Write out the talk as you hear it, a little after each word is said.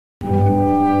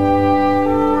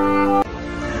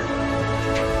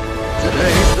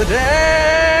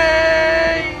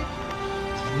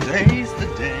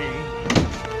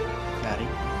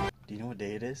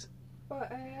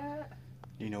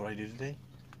Do you know what I do today?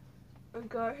 I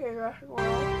got here Jurassic World.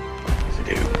 Yes, I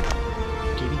do.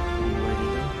 Katie, do you know what I do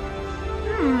today?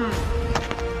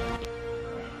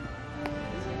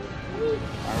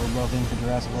 Alright, we're both in for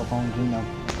Jurassic World Home Cleanup.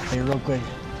 Hey, real quick,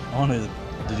 I wanted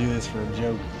to do this for a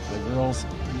joke. The girls,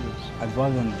 I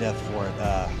bugged them to death for it.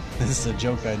 This is a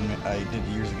joke I did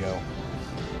years ago.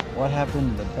 What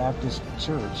happened to the Baptist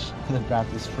church, the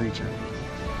Baptist preacher?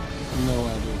 No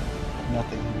idea.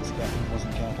 Nothing. He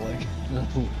wasn't Catholic.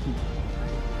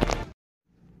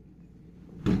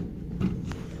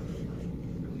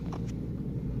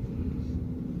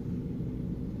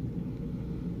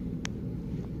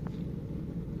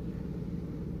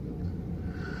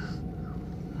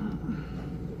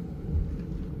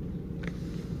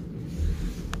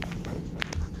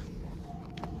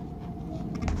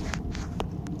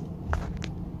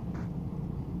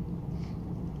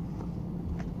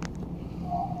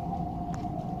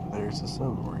 There's a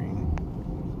submarine.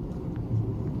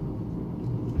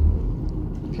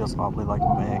 Feels awfully like a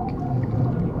Meg.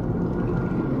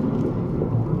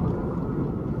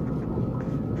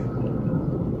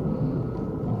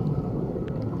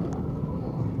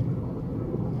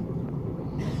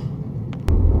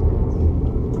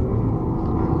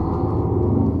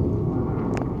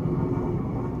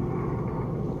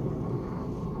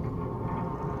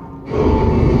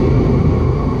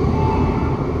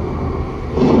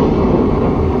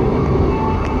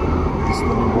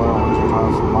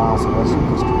 Miles west of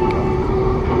Costa Rica.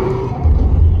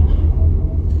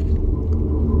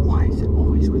 Why is it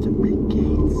always with the big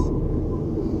gates?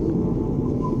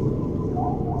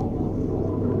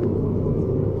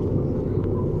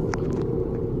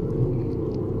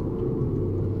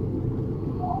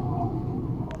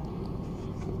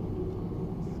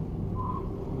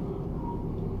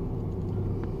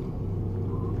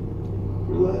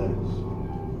 Relax.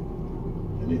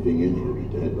 Anything in here be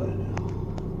dead by now.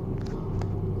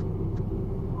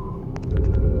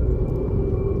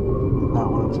 That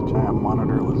one's a giant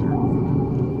monitor lizard.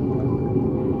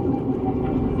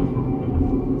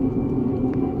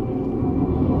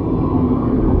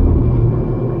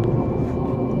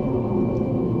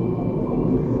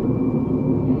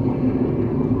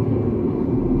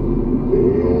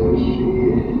 There she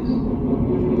is.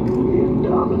 The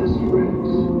Indominus Rex.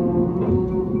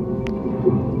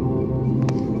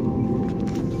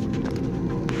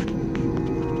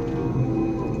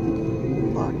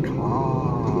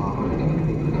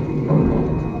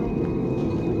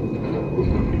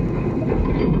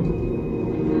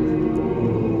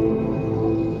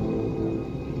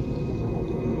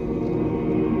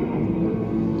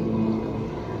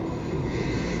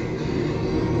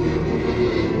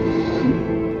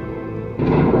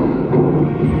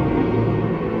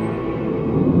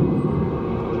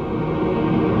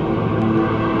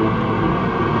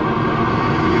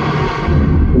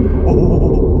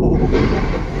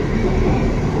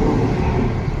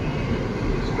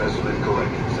 Specimen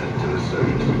collected, sent to the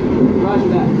surgeon. Roger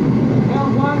that.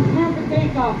 Count one, clear for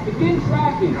takeoff. Begin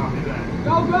tracking. Copy that.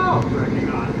 Go, go! Tracking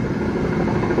on.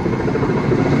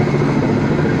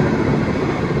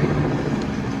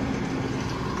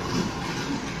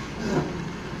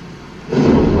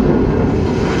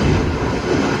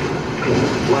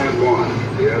 Plan one.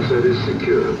 The asset is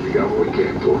secure. We got what we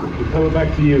came for. We're coming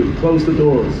back to you. Close the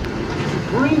doors.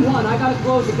 Marine 1, I gotta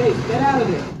close the gate. Get out of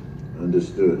there.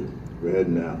 Understood. We're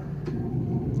heading out.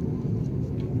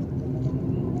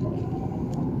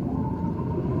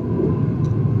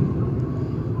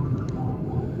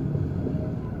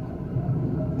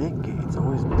 Big gates,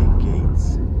 always big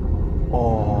gates.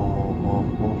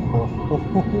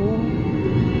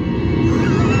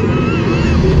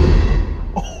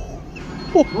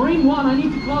 Marine 1, I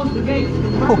need to close the gate.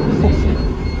 Confirm position.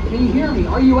 Can you hear me?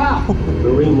 Are you out?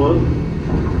 Marine 1?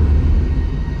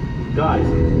 Guys,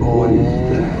 What is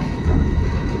that?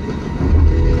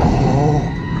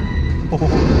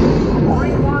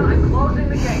 Marine 1, I'm closing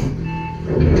the gate.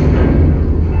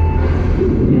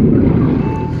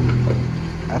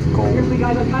 That's gold. Seriously,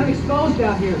 guys, I'm kind of exposed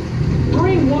out here.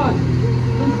 Marine 1,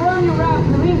 confirm your route.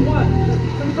 Marine 1,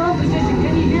 confirm position.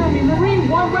 Can you hear me? Marine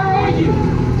 1, where are you?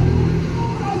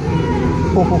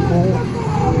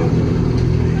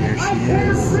 Here she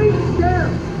is.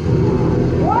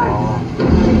 What?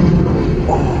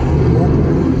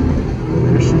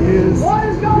 There she is. What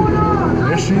is going on?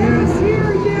 There she I can't is.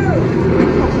 hear you.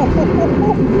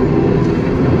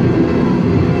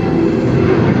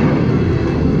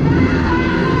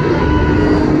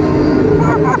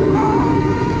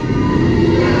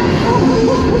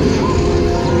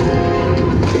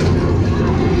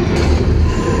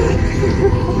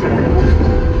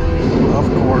 Of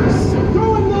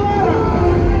course.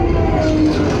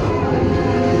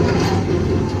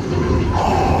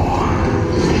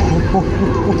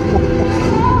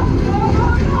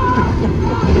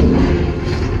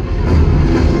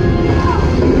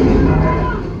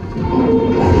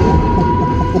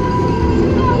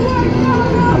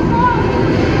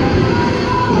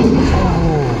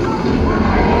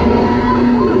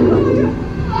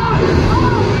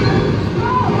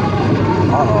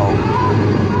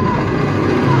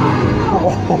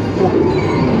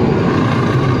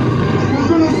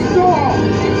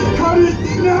 Cut it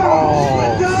now!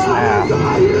 Oh, snap.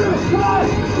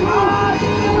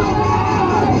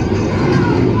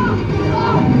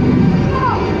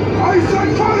 I said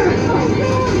cut it!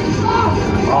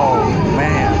 Oh,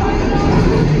 man.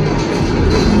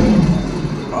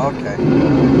 Okay.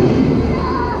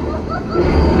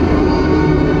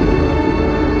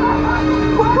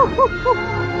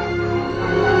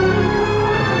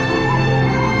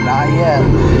 Not yet.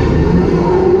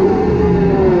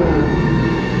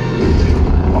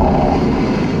 Oh.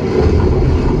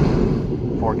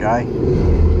 Poor guy.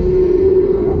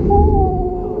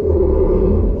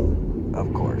 Of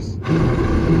course.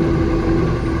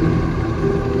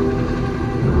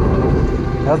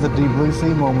 That was a deep blue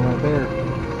sea moment right there.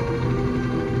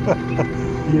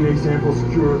 DNA sample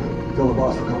secure. Tell the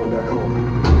boss we're coming back home.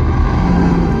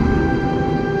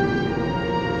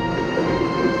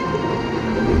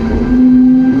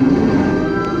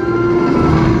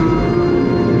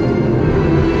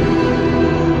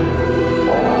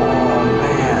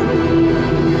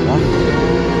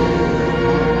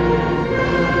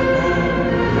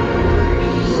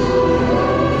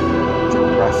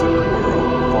 Jurassic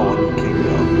World Fallen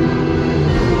Kingdom.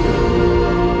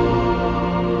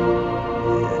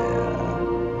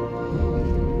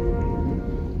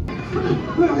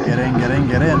 Yeah.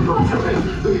 Get in.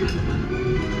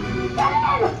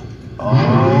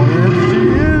 Oh, here she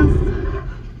is.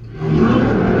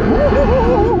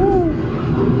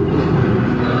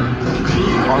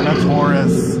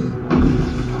 Carnotaurus.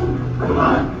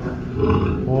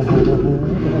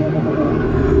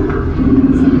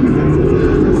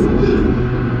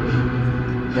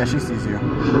 Yeah, she sees you.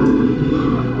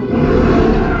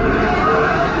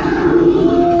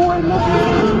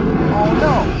 Oh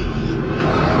no!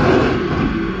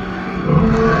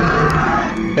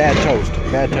 Bad toast.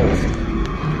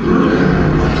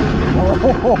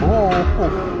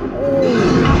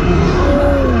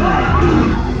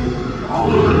 Oh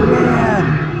man!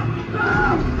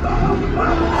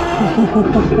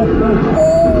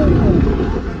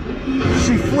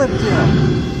 She flipped him!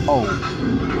 Oh.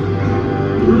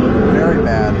 Very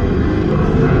bad.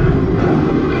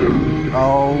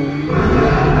 Oh.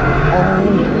 Here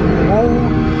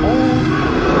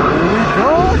we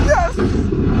go! Yes!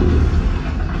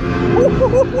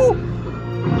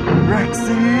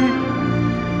 Rexy!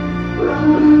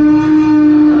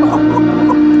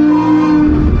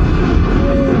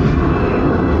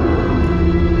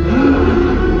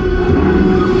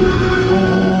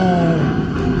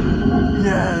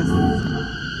 Yes!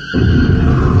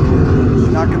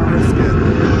 She's not gonna risk it.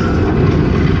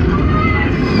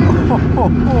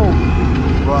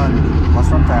 Run. Let's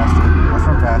run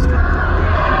faster.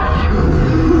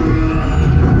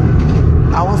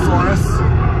 Allosaurus.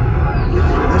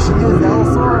 There she is,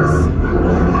 Allosaurus.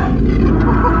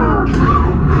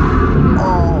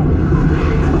 Oh.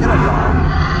 Get up, dog.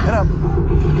 Get up.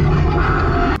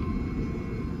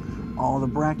 Oh, the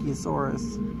Brachiosaurus.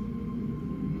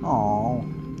 Oh.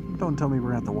 Don't tell me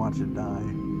we're gonna have to watch it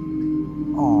die.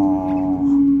 Oh.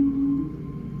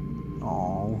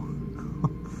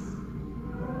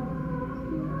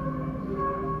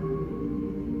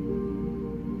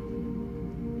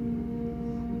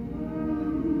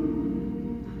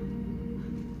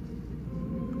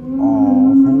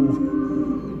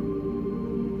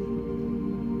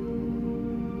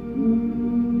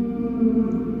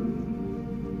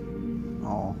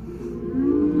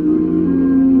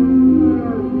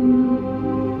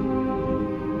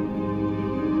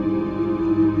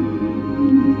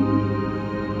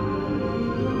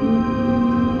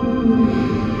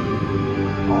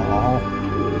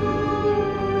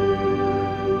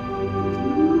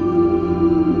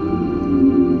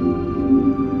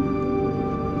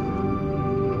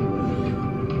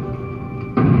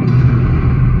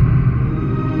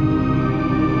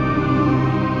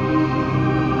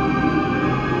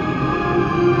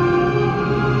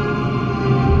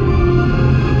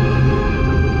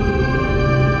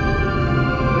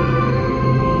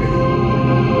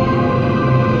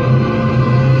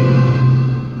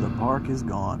 Is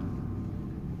gone.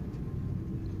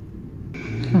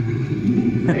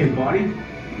 Hey, buddy.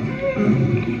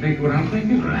 Think what I'm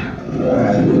thinking?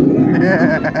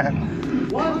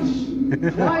 Once,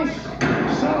 twice,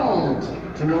 sold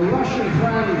to a Russian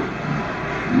friend.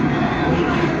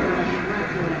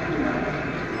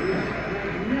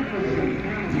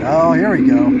 Oh, here we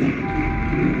go.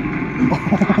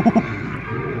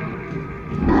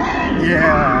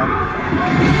 Yeah.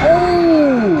 Oh.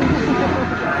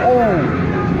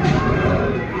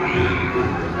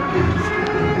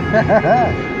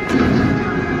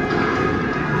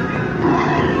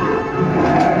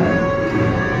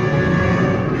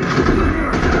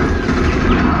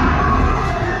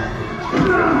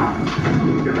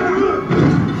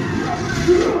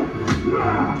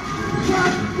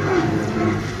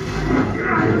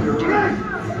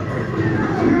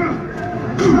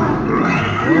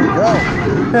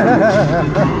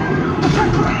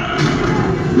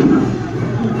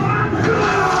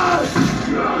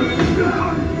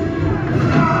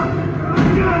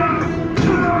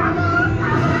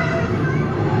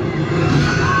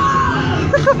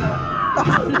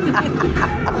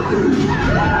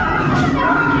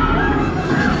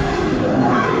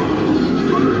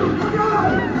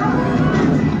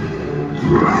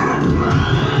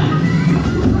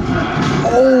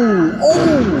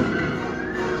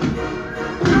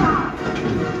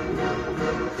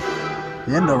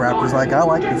 The Indoraptor's like, I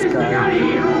like this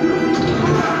guy.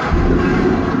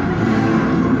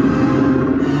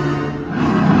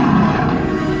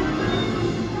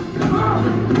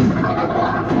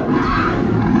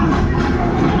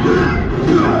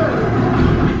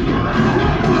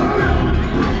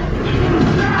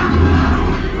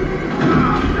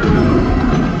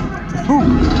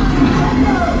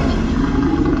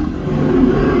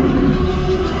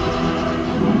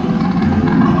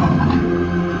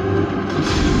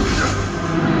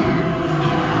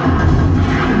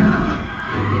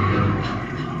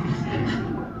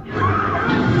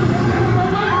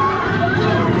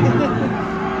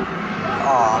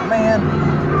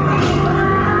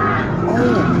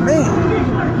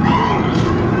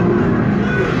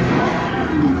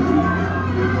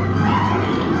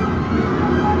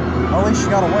 She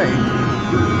got away.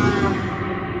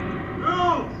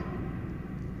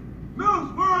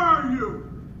 Mills, where are you?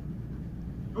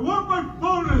 I want my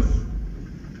bonus!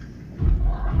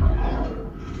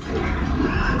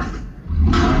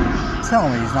 Tell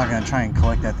me he's not going to try and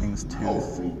collect that thing's tooth.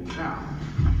 Holy cow.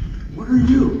 What are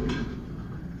you?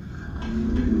 I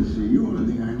didn't see you on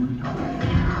the island.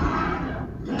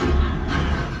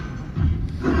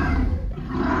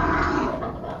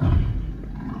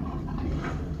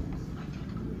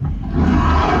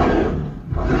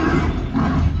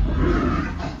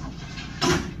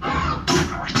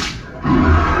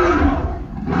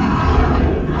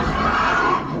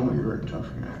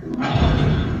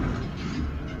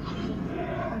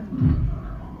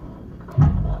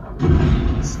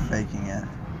 Faking it,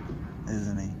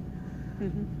 isn't he?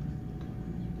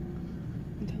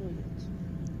 Intelligence.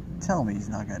 Tell me he's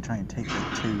not going to try and take the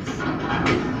tooth.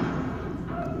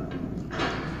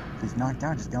 If he's knocked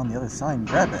out, just go on the other side and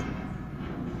grab it.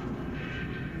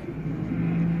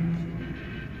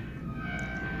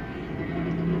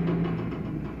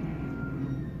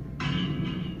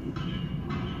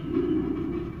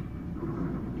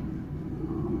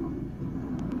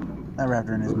 That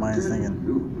raptor in his mind is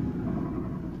thinking,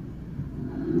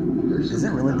 is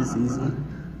it really this easy?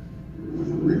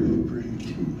 Really pretty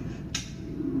teeth.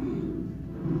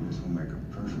 This will make a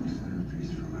perfect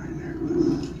centerpiece for my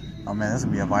necklace. Oh man, this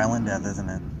would be a violent death, isn't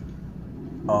it?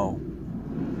 Oh.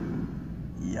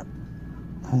 Yep.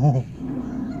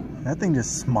 That thing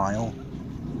just smiled.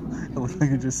 It looked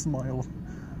like it just smiled.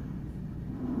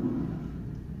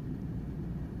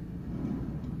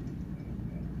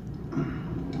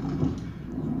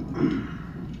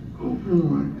 Open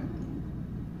one.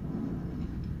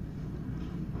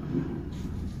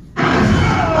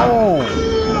 Oh!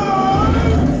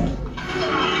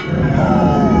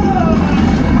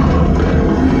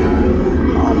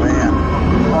 Oh man.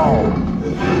 Oh.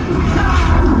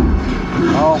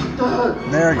 Oh.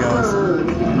 There it goes.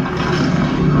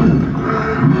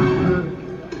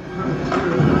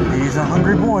 He's a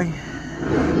hungry boy.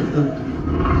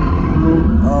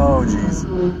 Oh jeez.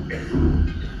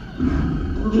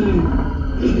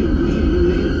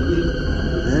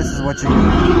 This is what you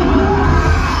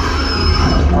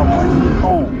Oh boy.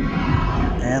 Oh.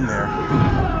 And there.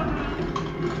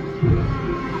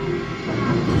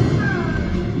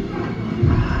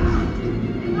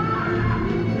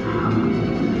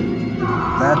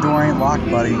 That door ain't locked,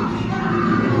 buddy.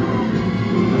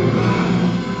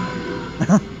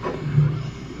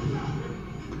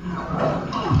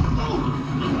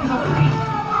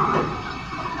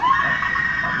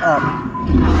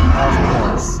 Of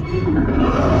course.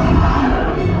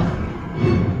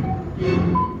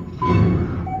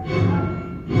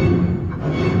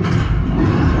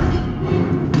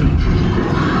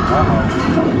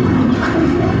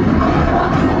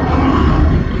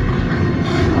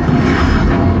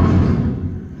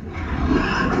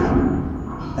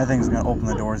 That thing's gonna open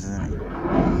the doors, isn't it?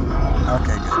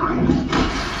 Okay, good.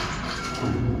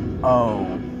 Oh.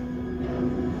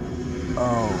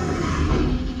 Oh.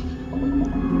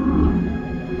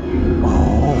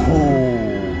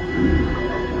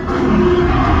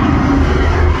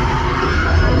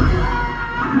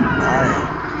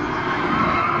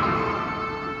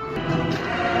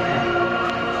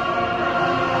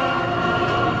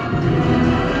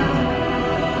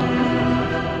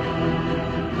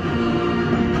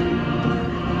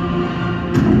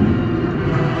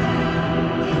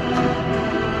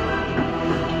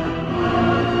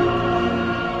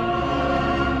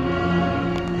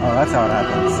 Oh, that's how it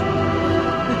happens.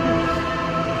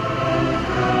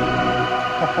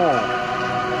 Oh.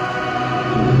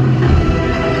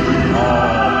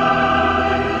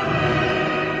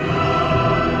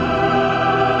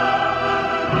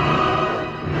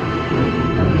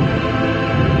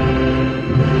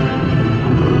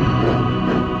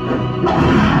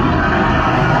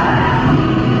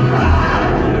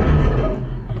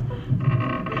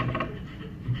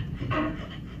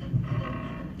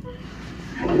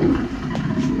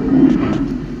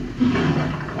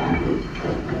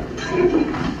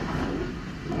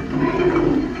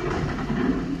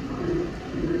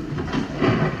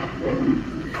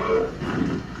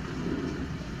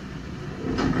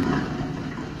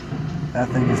 That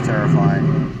thing is terrifying.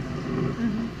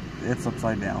 Mm-hmm. It's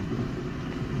upside down.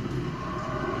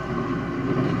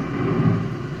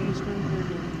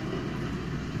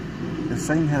 If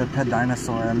Satan had a pet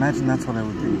dinosaur, I imagine that's what it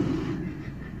would be.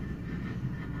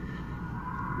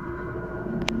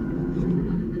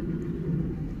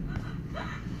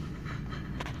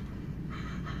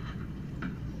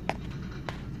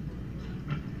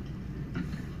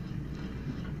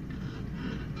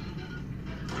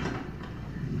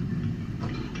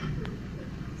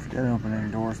 Forget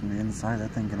opening doors from the inside.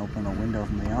 That thing can open a window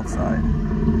from the outside.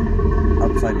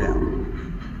 Upside down.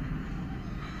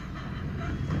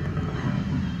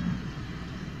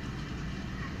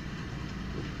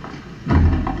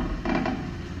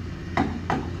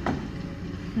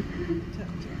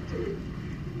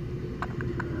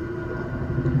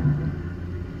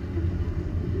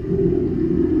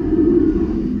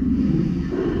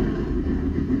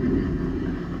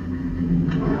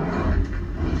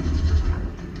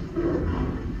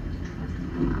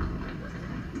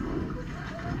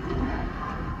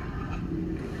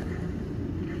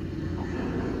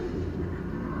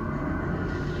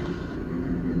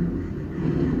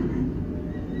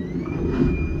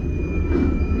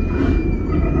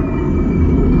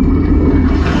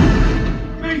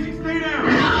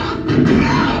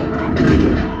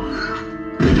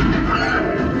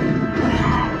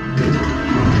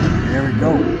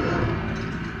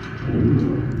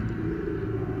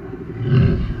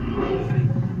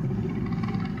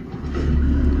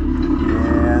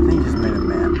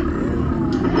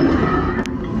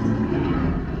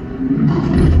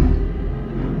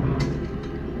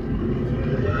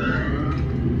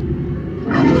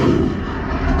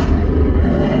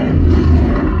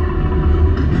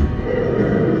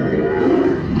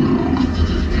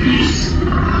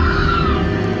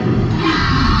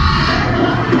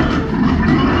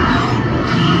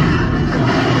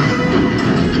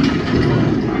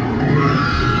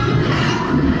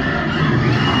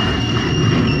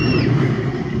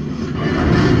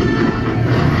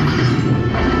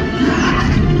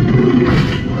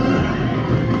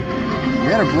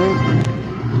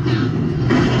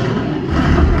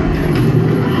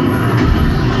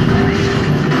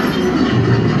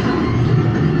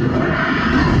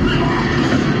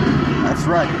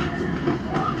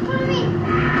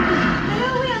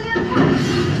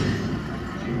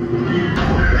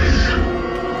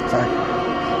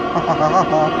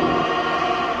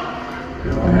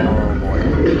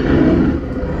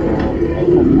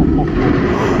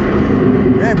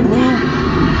 Hey, Blue.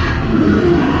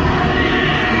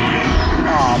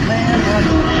 Aw, man, run to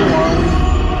the door.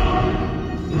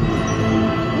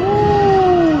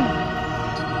 Woo.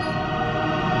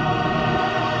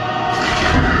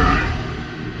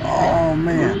 Oh,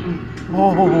 man. Oh.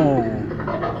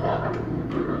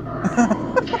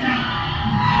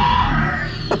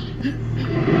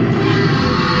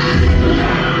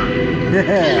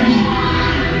 Yeah.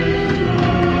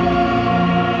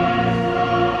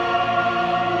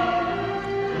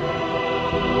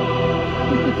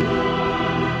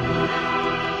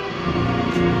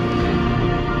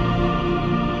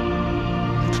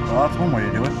 Well, that's one way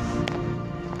to do it.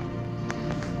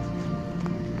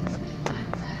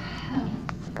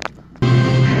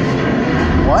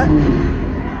 What?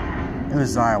 It was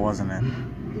Zaya, wasn't it?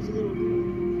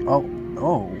 Oh,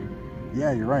 oh.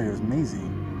 Yeah, you're right. It was Maisie.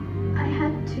 I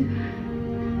had to.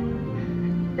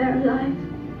 They're alive.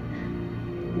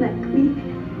 Like me.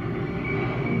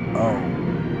 Oh.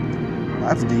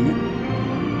 That's deep.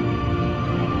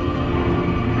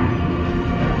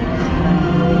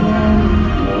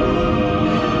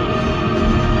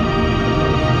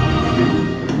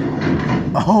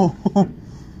 Oh.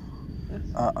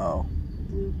 Uh-oh.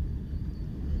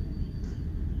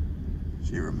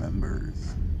 She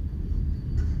remembers.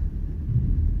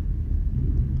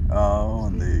 Oh,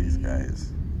 and these guys.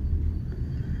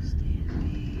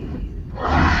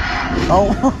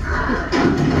 Oh!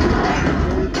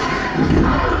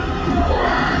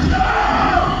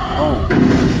 Oh.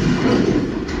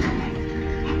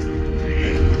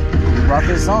 We brought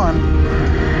this on.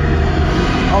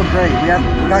 Oh, great. We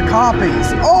got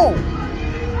copies. Oh!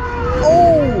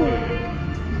 Oh!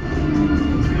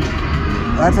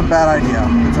 That's a bad idea.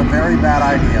 It's a very bad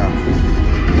idea.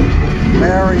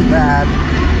 Very bad.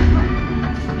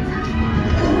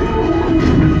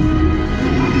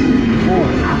 Oh.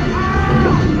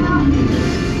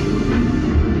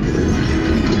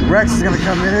 Rex is gonna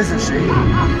come in, isn't she?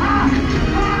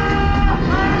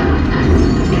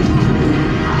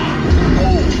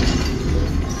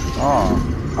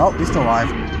 Oh. Oh, he's still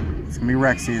alive. It's gonna be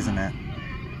Rexy, isn't it?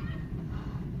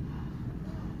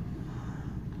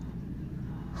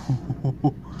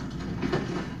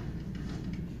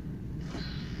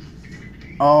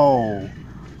 Oh.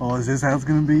 Oh, is this how it's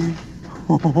gonna be?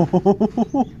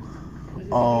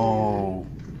 Oh.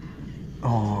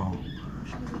 Oh.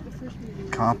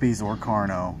 Copies or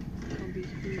Carno.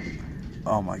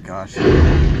 Oh my gosh.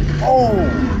 Oh!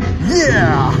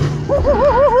 Yeah!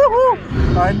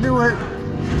 I knew it!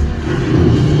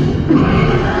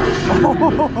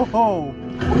 Oh!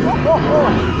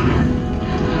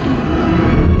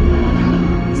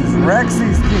 This is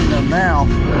Rexy's kingdom now.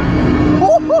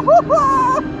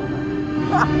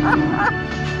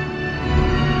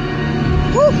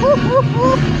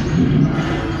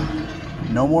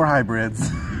 No more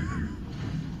hybrids.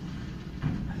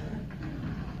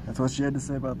 That's what she had to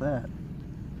say about that.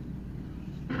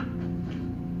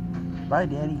 Bye,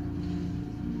 Daddy.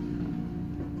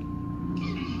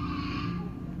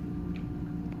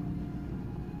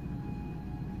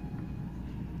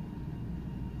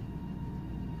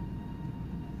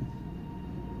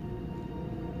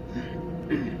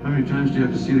 How many times do you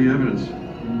have to see the evidence?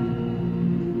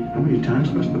 How many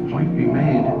times must the point be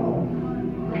made?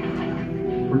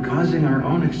 We're causing our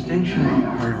own extinction.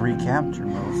 We've recaptured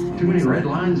most. Too many red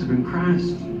lines have been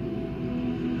crossed.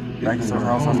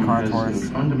 Brachiosaurus, Carnotaurus,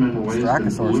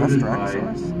 Strachosaurus, that's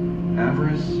Strachosaurus.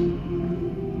 Avarice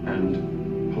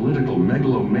and political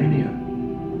megalomania.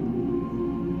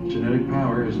 Genetic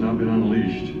power has now been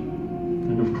unleashed.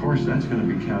 And of course that's going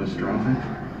to be catastrophic.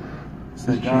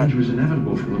 This change was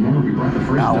inevitable from the moment we brought the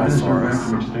first dinosaur back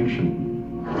from extinction.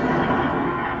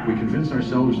 We convince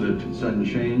ourselves that sudden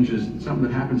change is something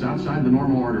that happens outside the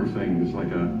normal order of things,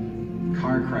 like a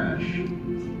car crash,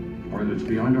 or that's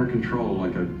beyond our control,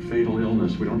 like a fatal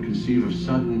illness. We don't conceive of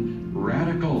sudden,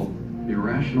 radical,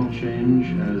 irrational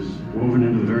change as woven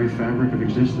into the very fabric of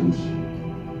existence.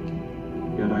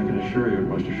 Yet I can assure you, it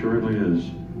most assuredly is.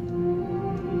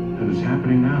 And it's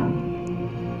happening now.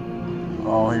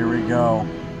 Oh, here we go.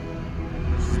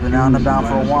 She's been out and about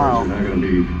for a while. They're going to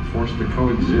be forced to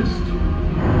coexist.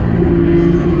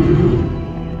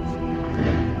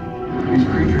 These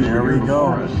creatures there are we here go.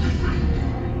 before us.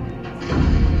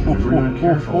 And if we're not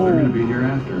careful, they're going to be here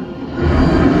after.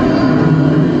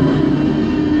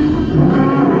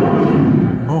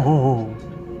 Oh.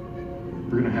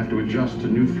 We're going to have to adjust to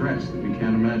new threats that we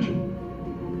can't imagine.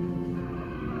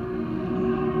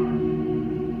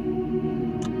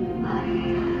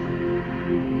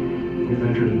 We've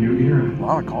entered a new era. A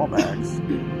lot of callbacks.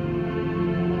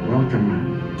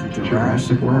 Welcome to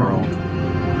Jurassic World.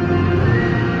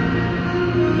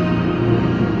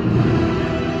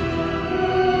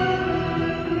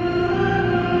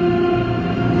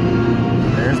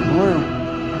 There's Blue.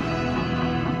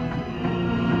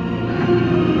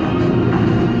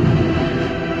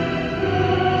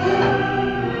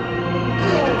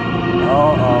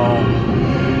 Uh-oh.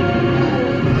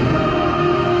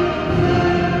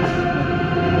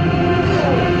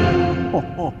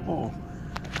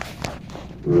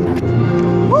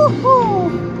 Woohoo!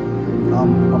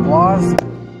 Applause.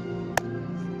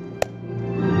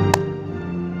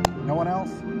 No one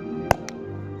else?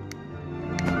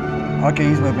 Okay,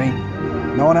 he's with me.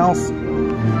 No one else?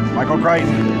 Michael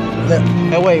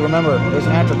Crichton. Oh wait, remember, there's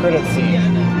an after credits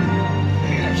scene.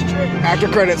 After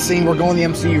credits scene, we're going the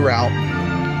MCU route.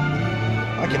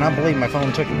 I cannot believe my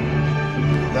phone took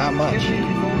that much.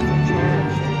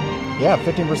 Yeah,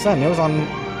 15%. It was on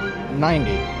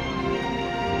 90.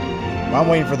 I'm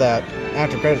waiting for that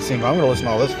after credits scene, but I'm going to listen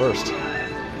to all this first.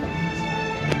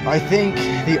 I think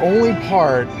the only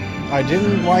part I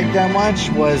didn't like that much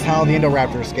was how the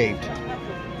Indoraptor escaped.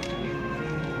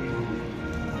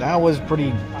 That was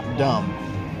pretty dumb.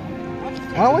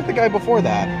 I don't like the guy before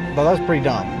that, but that was pretty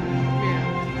dumb.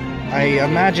 I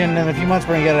imagine in a few months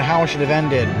we're going to get how it should have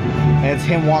ended. And it's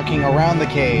him walking around the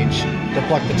cage to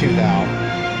pluck the tooth out.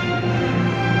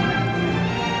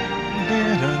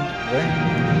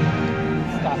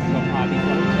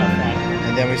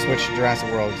 And then we switch to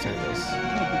Jurassic World to this.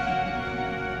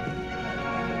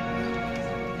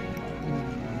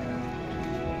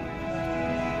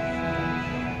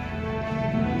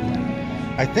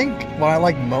 I think what I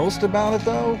liked most about it,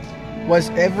 though, was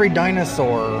every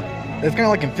dinosaur. It's kind of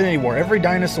like Infinity War. Every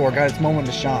dinosaur got its moment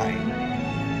to shine.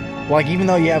 Like, even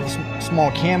though you have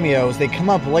small cameos, they come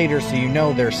up later so you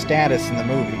know their status in the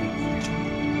movie.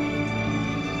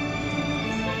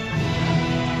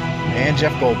 And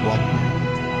Jeff Goldblum.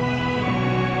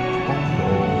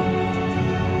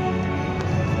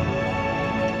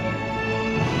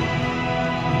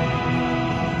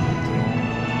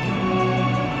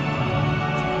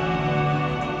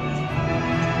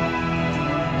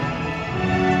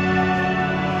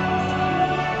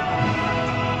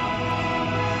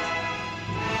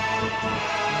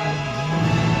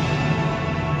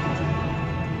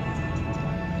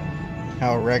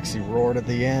 How Rexy roared at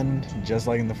the end, just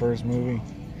like in the first movie.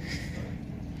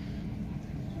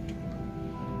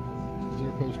 Is there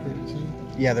a post-credit scene?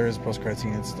 Yeah, there is a post-credit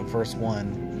scene. It's the first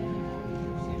one.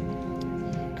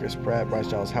 Chris Pratt, Bryce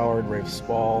Dallas Howard, Rafe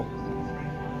Spall,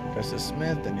 Justice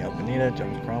Smith, Danielle Pineda,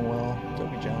 James Cromwell,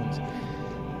 Toby Jones.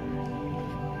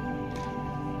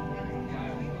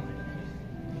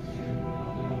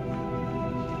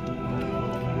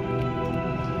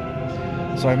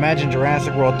 So I imagine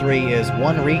Jurassic World 3 is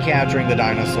one, recapturing the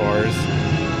dinosaurs,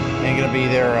 and going to be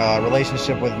their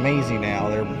relationship with Maisie now.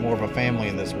 They're more of a family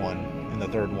in this one, in the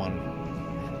third one.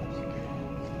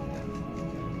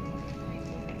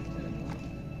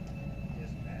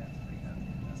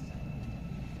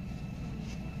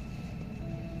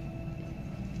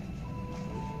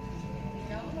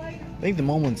 I think the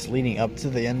moments leading up to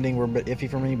the ending were a bit iffy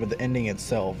for me, but the ending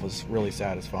itself was really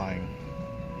satisfying.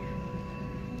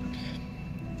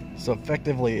 So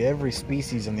effectively, every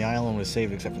species on the island was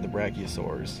saved except for the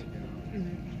brachiosaurs.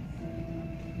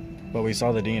 But we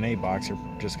saw the DNA box. They're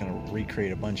just going to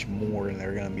recreate a bunch more, and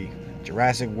they're going to be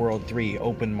Jurassic World 3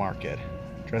 Open Market.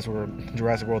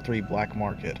 Jurassic World 3 Black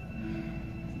Market.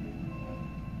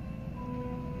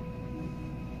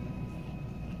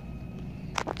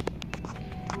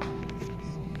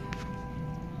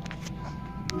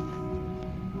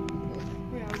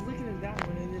 Wait, I was looking at that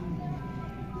one and then...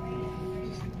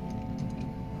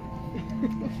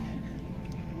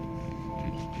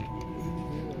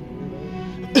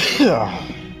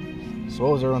 So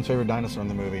what was everyone's favorite dinosaur in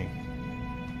the movie?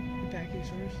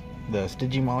 Brachiosaurus? The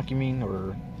Stygimoloch, you mean?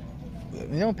 Or... You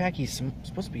know, Packy's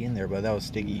supposed to be in there, but that was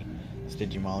Stiggy.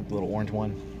 Stygimoloch, the little orange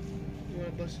one. You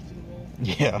want to bust it through the wall?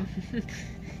 Yeah.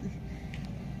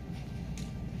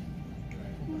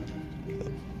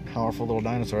 Powerful little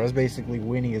dinosaur. I was basically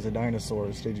winning as a dinosaur,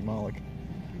 Stygimoloch.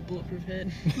 Bulletproof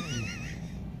head.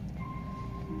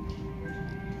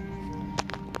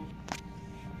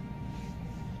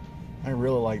 I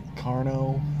really like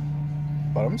Carno,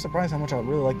 but I'm surprised how much I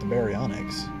really like the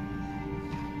Baryonyx.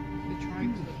 The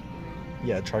trikes.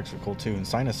 Yeah, trikes are cool too, and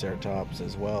Sinoceratops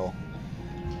as well.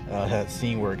 That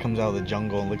scene where it comes out of the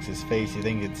jungle and licks his face, you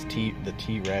think it's the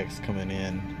T-Rex coming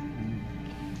in.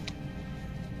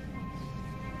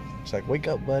 It's like, wake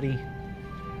up, buddy.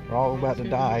 We're all about to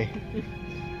die.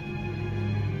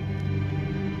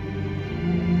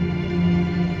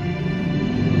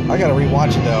 I gotta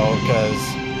rewatch it though, because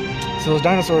so those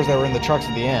dinosaurs that were in the trucks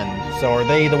at the end, so are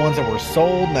they the ones that were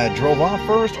sold and that drove off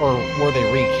first, or were they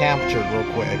recaptured real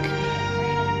quick?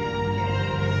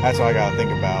 That's what I gotta think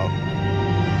about.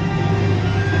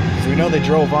 So we know they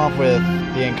drove off with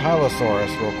the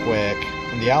Ankylosaurus real quick,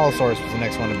 and the Allosaurus was the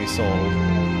next one to be sold.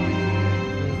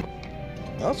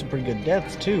 That was some pretty good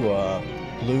deaths too.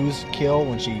 Blue's kill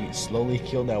when she slowly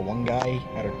killed that one guy,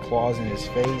 had her claws in his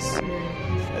face.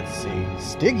 Let's see.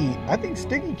 Stiggy, I think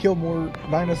Stiggy killed more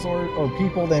dinosaurs or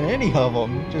people than any of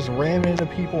them. Just ramming into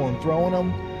people and throwing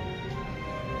them. I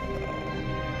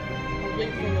was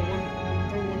waiting for the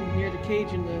one near the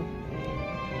cage and the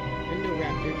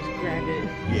Indoraptor just grab it.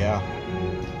 Yeah.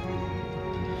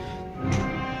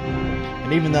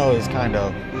 And even though it was kind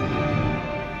of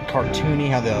cartoony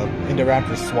how the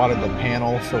Indoraptor swatted the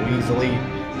panel so easily,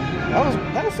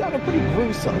 that sounded pretty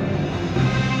gruesome.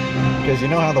 Because you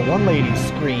know how the one lady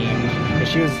screamed because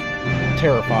she was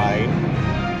terrified,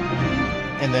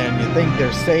 and then you think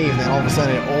they're saved, and then all of a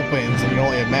sudden it opens, and you can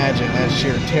only imagine that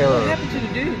sheer terror. What happened to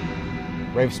the dude?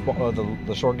 Rafe Spall,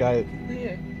 the short guy.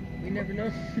 Yeah, we never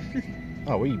know.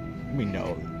 Oh, we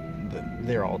know that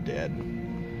they're all dead.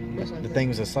 The thing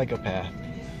was a psychopath.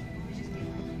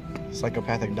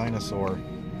 psychopathic dinosaur.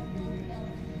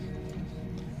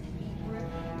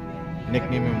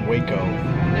 Nickname him Waco.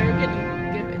 Never get to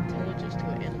give intelligence to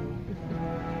an animal.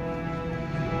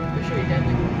 I'm sure he did.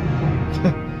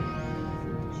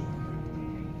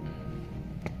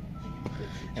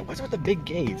 And what's with the big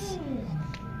gates?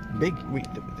 They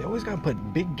always gotta put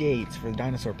big gates for the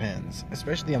dinosaur pens,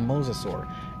 especially a mosasaur.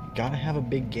 Gotta have a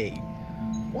big gate.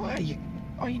 Why?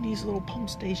 All you need is a little pump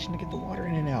station to get the water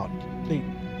in and out. The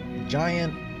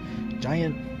giant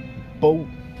boat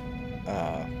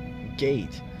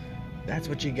gate. That's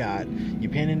what you got. You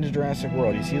pan into Jurassic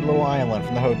World. You see the little island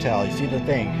from the hotel. You see the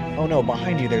thing. Oh no!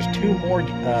 Behind you, there's 2 more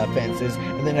fences,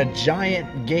 and then a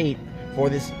giant gate for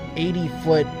this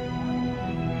 80-foot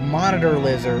monitor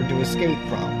lizard to escape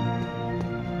from.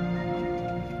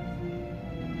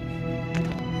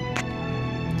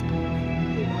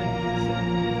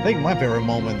 I think my favorite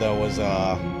moment though was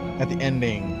at the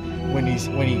ending when he's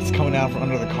coming out from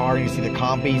under the car and you see the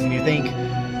compies and you think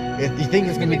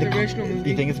it's gonna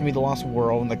be the Lost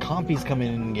World and the compies come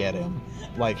in and get him,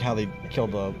 like how they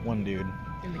killed the one dude.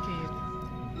 In the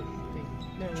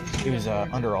cave. He was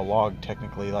under a log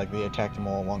technically, like they attacked him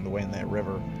all along the way in that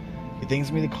river. You think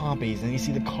it's gonna be the compies, and you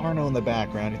see the Carno in the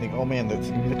background. You think, oh man, that's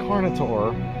gonna be the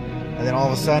Carnotaur, and then all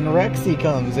of a sudden Rexy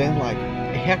comes in like,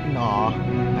 heck nah,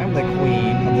 I'm the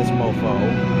queen of this mofo.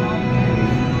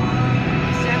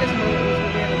 The saddest moment was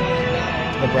when we had to watch him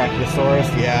die. The Brachiosaurus,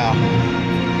 yeah.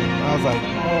 I was like,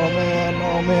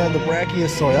 oh man, the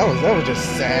Brachiosaurus. That was just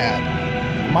sad.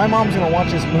 My mom's gonna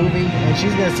watch this movie and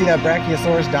she's gonna see that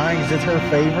Brachiosaurus dying because it's her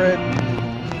favorite.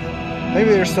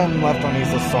 Maybe there's something left on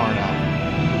Isla Sarna.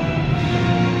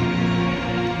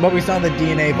 But we saw the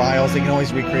DNA vials, they can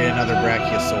always recreate another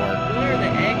Brachiosaur. Where are the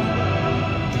eggs?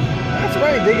 That's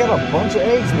right, they got a bunch of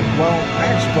eggs. Well,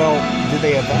 did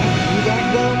they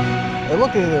evac them? It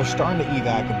looked like they were starting to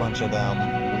evac a bunch of them.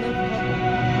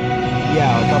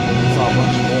 Yeah, a couple. We saw a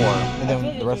bunch more. And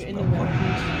then the rest of them grew up.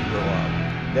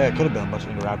 Yeah, it could have been a bunch of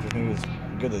Indoraptors. Maybe it was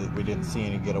good that we didn't see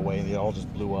any get away. They all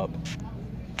just blew up.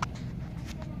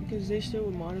 Because they still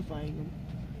were modifying them.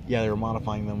 Yeah, they were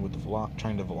modifying them with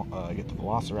trying to get the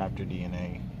Velociraptor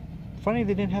DNA. Funny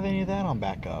they didn't have any of that on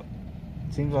backup.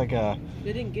 Seems like a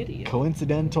they didn't get it yet.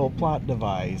 Coincidental plot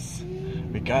device.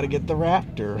 We gotta get the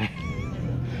raptor.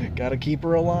 Gotta keep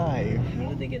her alive. How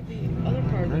did they get the other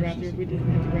part of the raptor if we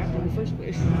didn't have the raptor in the first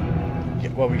place?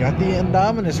 Yeah, well, we got the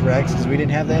Indominus Rex because we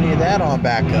didn't have any of that on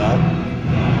backup.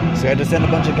 So we had to send a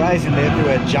bunch of guys in there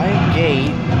through a giant gate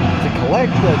to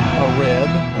collect a rib.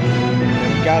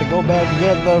 And we gotta go back and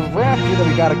get the raptor that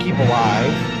we gotta keep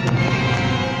alive.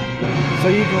 So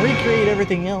you can recreate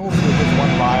everything else with this one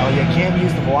vial. You can't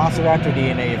use the Velociraptor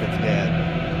DNA if it's dead.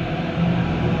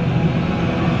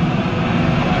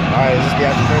 Alright, is this the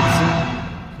after credits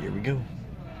scene? Here we go.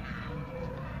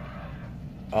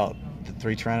 Oh, the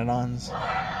 3 Pteranodons?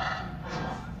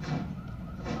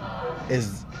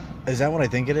 Is that what I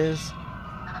think it is?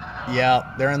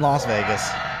 Yeah, they're in Las Vegas.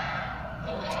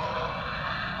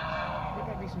 There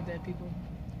might be some dead people.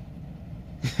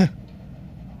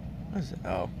 What is it?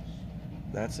 Oh.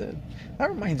 That's it. That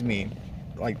reminds me,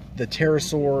 like the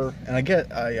pterosaur, and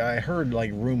I heard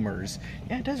like rumors.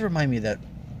 Yeah, it does remind me of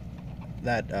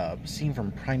that scene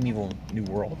from Primeval New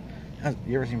World.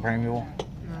 You ever seen Primeval?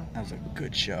 No. That was a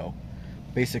good show.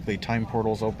 Basically, time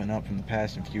portals open up from the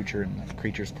past and future, and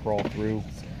creatures crawl through.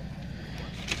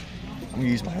 I'm gonna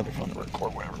use my other phone to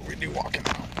record whatever we do walking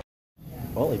out.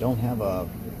 Well, they don't have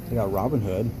they got Robin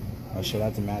Hood. I'll show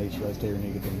that to Maddie. She likes to hear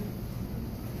naked thing.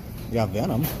 We got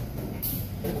Venom.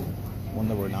 One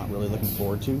that we're not really looking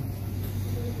forward to.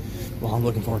 Well, I'm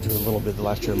looking forward to it a little bit. The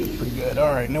last trailer was pretty good.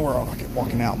 Alright, now we're all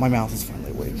walking out. My mouth is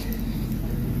finally awake.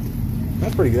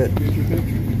 That's pretty good.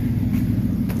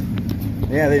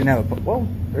 Yeah, they didn't have a... Well,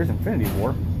 there's Infinity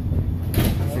War.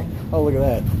 Oh, look at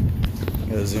that.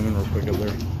 Gotta zoom in real quick up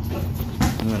there.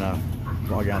 I'm gonna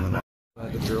log on the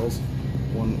girls.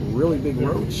 One really big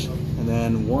roach. And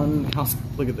then one house...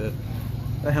 Look at that.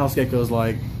 That house gecko's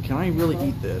like, can I really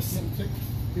eat this?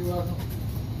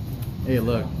 Hey,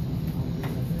 look.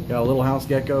 Got a little house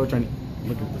gecko trying to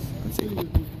look at this. Let's see.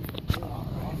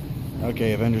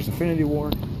 Okay, Avengers Infinity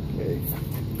War. Okay.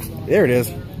 There it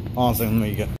is. Awesome. There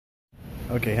you go.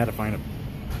 Okay, had to find a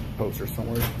poster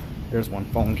somewhere. There's one.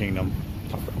 Fallen Kingdom.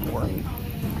 Talk about more in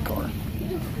the car.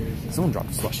 Someone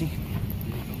dropped a slushie.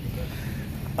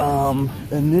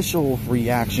 Initial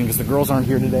reaction, because the girls aren't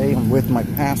here today. I'm with my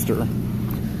pastor.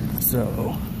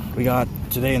 So, we got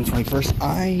today and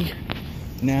 21st.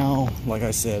 Now, like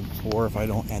I said before, if I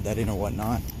don't add that in or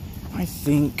whatnot, I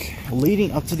think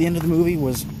leading up to the end of the movie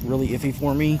was really iffy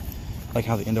for me. like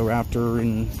how the Indoraptor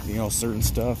and, you know, certain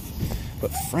stuff.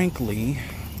 But frankly,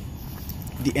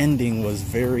 the ending was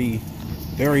very,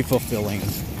 very fulfilling.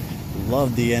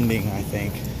 Loved the ending, I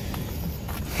think.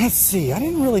 Let's see, I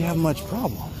didn't really have much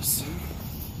problems.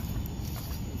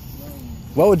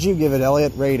 What would you give it,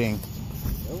 Elliot, rating?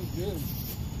 That was good.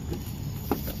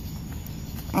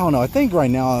 I don't know, I think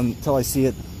right now, until I see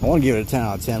it, I want to give it a 10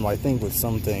 out of 10, but I think with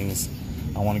some things,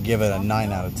 I want to give it a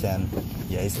 9 out of 10.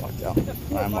 Yeah, he's locked out.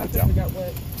 I'm locked out. That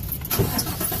was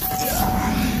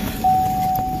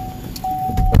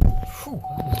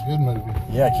a good movie.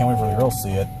 Yeah, I can't wait for the girls to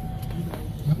see it.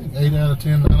 I think 8 out of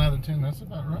 10, 9 out of 10, that's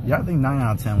about right. Yeah, I think 9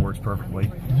 out of 10 works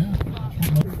perfectly. Yeah.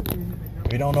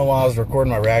 If you don't know why I was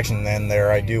recording my reaction then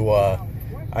there, I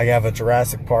have a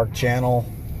Jurassic Park channel.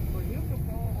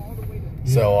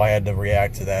 So I had to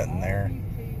react to that in there.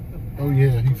 Oh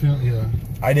yeah, he found, yeah.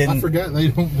 I forgot they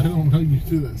don't know you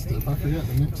do that stuff. I forgot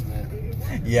to mention that.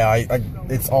 Yeah,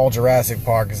 it's all Jurassic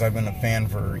Park because I've been a fan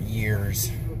for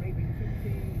years.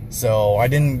 So I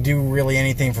didn't do really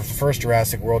anything for first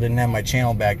Jurassic World. Didn't have my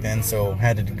channel back then, so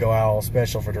had to go out all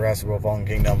special for Jurassic World Fallen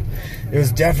Kingdom. It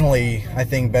was definitely, I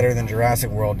think, better than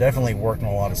Jurassic World. Definitely worked on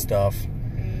a lot of stuff.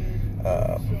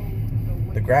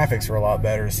 The graphics were a lot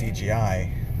better,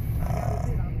 CGI.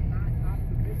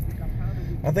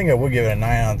 I think I would give it a 9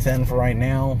 out of 10 for right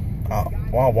now.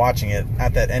 While watching it,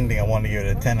 at that ending, I wanted to give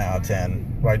it a 10 out of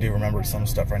 10. But I do remember some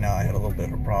stuff right now I had a little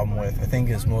bit of a problem with. I think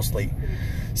it's mostly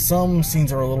some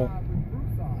scenes are a little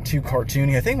too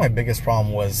cartoony. I think my biggest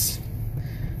problem was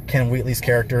Ken Wheatley's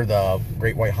character, the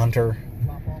Great White Hunter.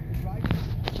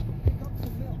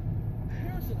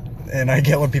 And I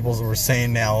get what people were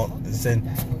saying now.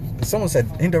 Someone said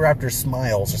Indoraptor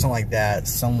smiles or something like that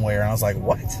somewhere, and I was like,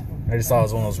 what? I just thought it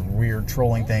was one of those weird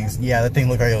trolling things. Yeah, that thing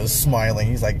looked like it was smiling.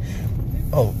 He's like,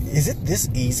 oh, is it this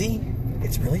easy?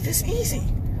 It's really this easy.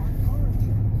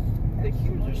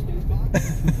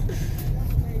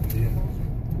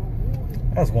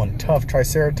 That was one tough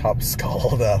Triceratops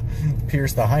skull to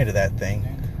pierce the height of that thing.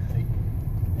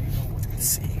 Let's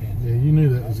see. Yeah, you knew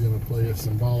that was going to play a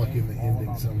symbolic in the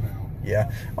ending somehow. Yeah,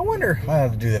 I wonder, I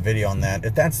have to do the video on that,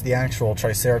 if that's the actual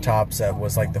Triceratops that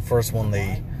was like the first one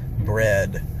they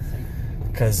bred.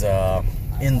 Because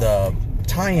in the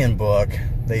tie-in book,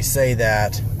 they say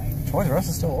that Toys R Us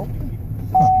is still open?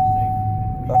 Huh.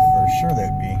 Thought for sure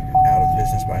they'd be out of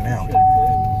business by now.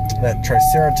 That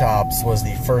Triceratops was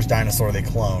the first dinosaur they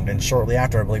cloned, and shortly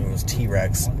after, I believe it was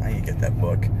T-Rex. I need to get that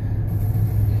book.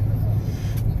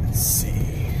 Let's see.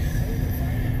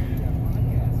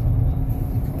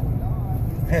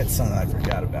 I had something, I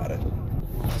forgot about it.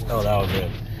 Oh, that was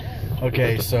it.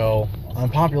 Okay, so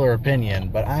unpopular opinion,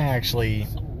 but I actually,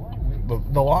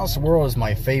 The Lost World is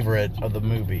my favorite of the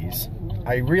movies.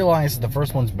 I realize the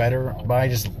first one's better, but I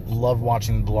just loved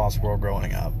watching The Lost World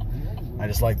growing up. I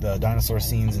just like the dinosaur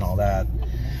scenes and all that.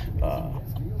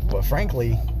 But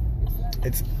frankly,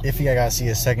 it's iffy. I gotta see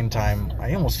it a second time.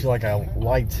 I almost feel like I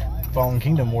liked Fallen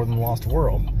Kingdom more than The Lost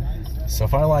World. So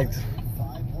if I liked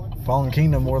Fallen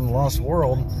Kingdom more than The Lost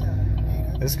World,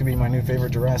 this could be my new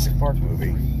favorite Jurassic Park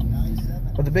movie.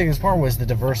 But the biggest part was the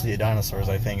diversity of dinosaurs,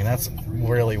 I think, and that's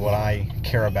really what I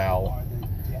care about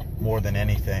more than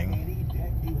anything.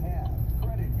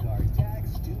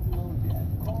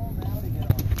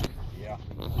 Yeah.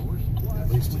 At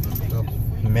least it's double.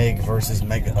 Meg versus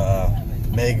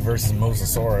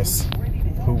Mosasaurus.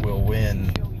 Who will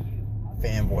win?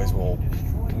 Fanboys will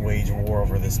wage war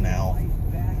over this now.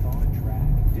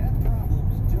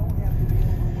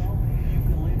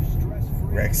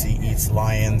 Rexy eats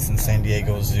lions in San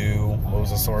Diego Zoo.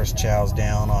 Mosasaurus chows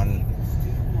down on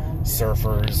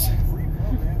surfers.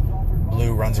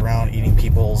 Blue runs around eating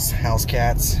people's house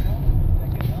cats.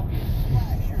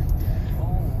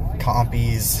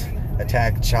 Compies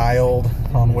attack child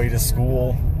on way to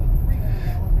school.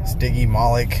 Stiggy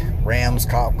Moloch rams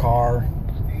cop car.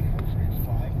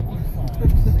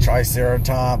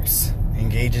 Triceratops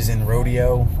engages in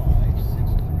rodeo.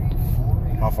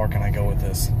 How far can I go with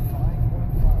this?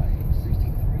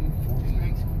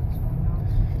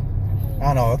 I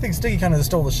don't know. I think Stiggy kind of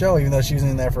stole the show, even though she was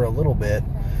in there for a little bit.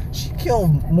 She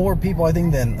killed more people, I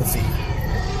think, than... Let's see.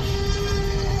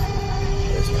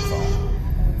 There's my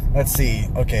phone. Let's see.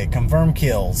 Okay, confirmed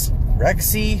kills.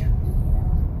 Rexy,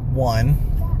 1.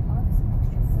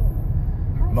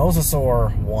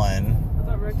 Mosasaur, 1. I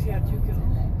thought Rexy had 2 kills.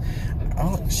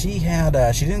 Oh, she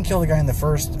had... she didn't kill the guy in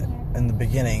the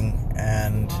beginning,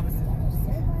 and...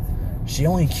 she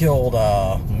only killed,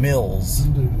 Mills.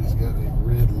 Some dude has got a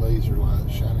red laser light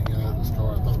shining out of his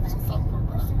car. I thought it was a cop car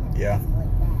behind him. Yeah.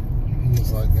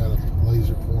 He's like got a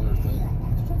laser pointer thing.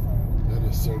 That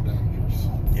is so dangerous.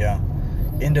 Yeah.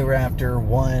 Indoraptor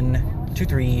 1, 2,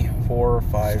 3, 4,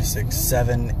 5, 6,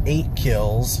 7, 8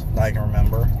 kills that I can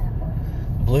remember.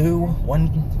 Blue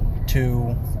 1,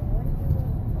 2,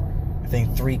 I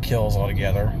think 3 kills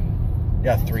altogether.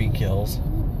 Yeah, 3 kills.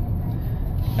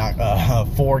 Not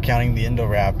 4 counting the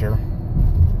Indoraptor.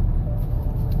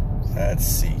 Let's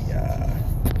see.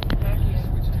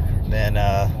 Then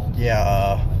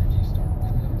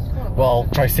well,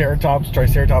 Triceratops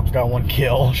got 1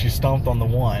 kill. She stomped on the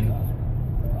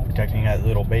 1, protecting that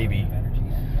little baby.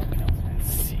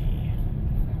 Let's see.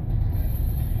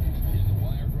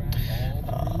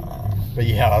 But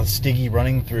yeah, Stiggy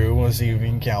running through. Let's see if we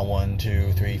can count 1,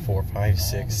 2, 3, 4, 5,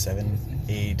 6, 7,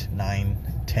 8, 9,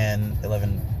 10,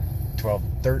 11, 12,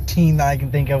 13 that I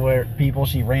can think of where people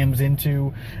she rams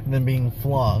into and then being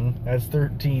flung. That's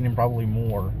 13 and probably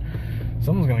more.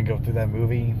 Someone's gonna go through that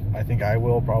movie. I think I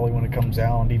will, probably when it comes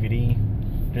out on DVD.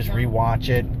 Just rewatch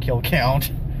it, kill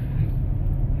count.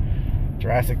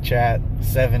 Jurassic Chat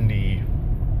 70.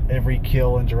 Every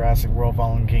kill in Jurassic World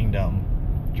Fallen Kingdom.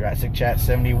 Jurassic Chat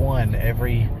 71.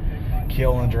 Every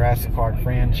kill in Jurassic Park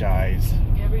franchise.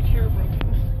 Every chair broke.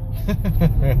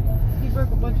 He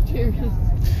broke a bunch of chairs.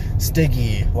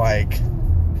 Stiggy, like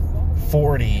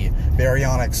 40.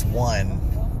 Baryonyx 1.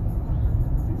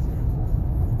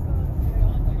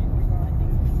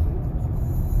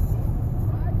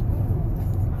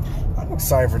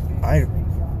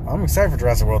 I'm excited for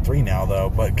Jurassic World 3 now, though,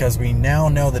 but because we now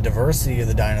know the diversity of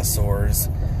the dinosaurs,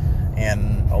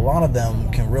 and a lot of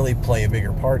them can really play a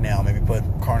bigger part now. Maybe put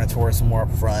Carnotaurus more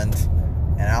up front,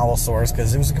 and Allosaurus,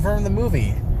 because it was confirmed in the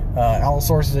movie.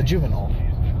 Allosaurus is a juvenile.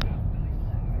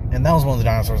 And that was one of the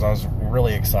dinosaurs I was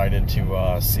really excited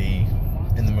to see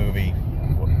in the movie,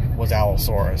 was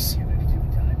Allosaurus.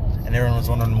 And everyone was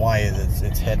wondering why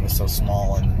its head was so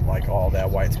small and like all that,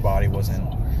 why its body wasn't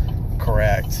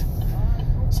correct.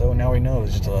 So now we know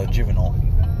it's just a juvenile.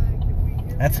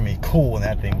 That's gonna be cool when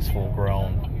that thing's full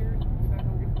grown.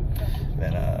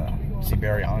 Then see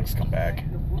Baryonyx come back.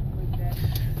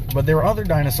 But there were other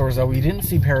dinosaurs though. We didn't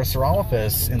see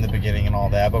Parasaurolophus in the beginning and all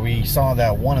that, but we saw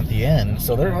that one at the end.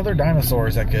 So there are other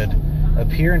dinosaurs that could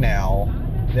appear now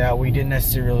that we didn't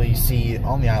necessarily see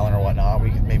on the island or whatnot. We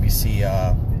could maybe see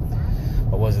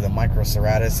what was it, the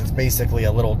Microceratus. It's basically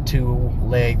a little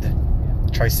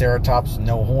 2-legged Triceratops,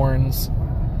 no horns.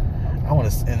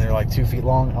 And they're like 2 feet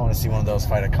long. I want to see one of those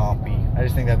fight a compy. I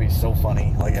just think that'd be so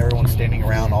funny. Like everyone's standing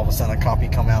around, all of a sudden a compy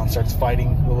come out and starts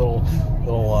fighting the little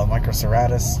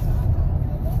Microceratus.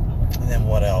 And then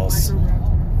what else?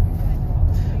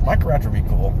 Microraptor would be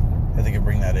cool if they could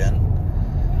bring that in.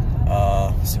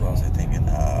 Let's see, what was I thinking?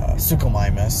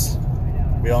 Suchomimus.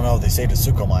 We don't know if they saved a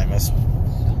Suchomimus,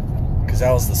 because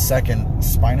that was the second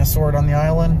Spinosaurus on the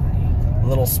island. A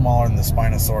little smaller than the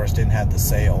Spinosaurus, didn't have the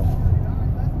sail.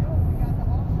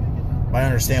 I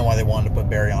understand why they wanted to put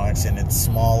Baryonyx in. It's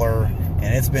smaller,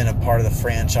 and it's been a part of the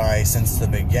franchise since the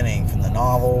beginning, from the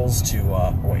novels to,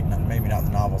 maybe not the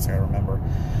novels, I gotta remember.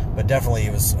 But definitely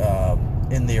it was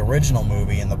in the original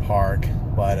movie in the park,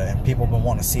 but and people have been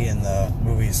wanting to see it in the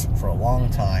movies for a long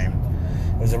time.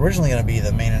 It was originally going to be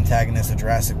the main antagonist of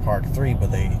Jurassic Park 3, but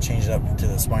they changed it up to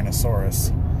the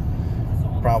Spinosaurus.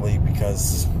 Probably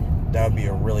because that would be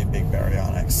a really big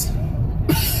Baryonyx.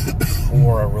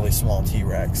 Or a really small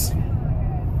T-Rex.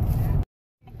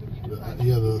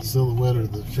 Yeah, the silhouette or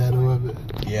the shadow of it.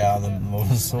 Yeah, the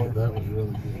Mosasaur. That was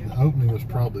really good. The opening was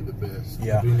probably the best of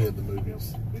any of the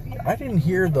movies. I didn't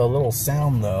hear the little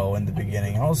sound, though, in the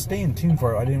beginning. I was staying tuned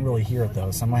for it. I didn't really hear it, though,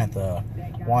 so I might have to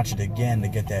watch it again to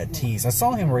get that tease. I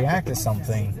saw him react to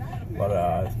something, but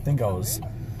I think I was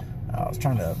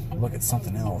trying to look at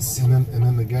something else. And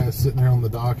then the guy's sitting there on the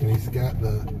dock, and he's got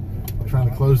trying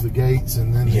to close the gates,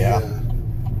 and then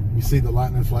you see the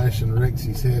lightning flash and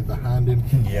Rexy's head behind him.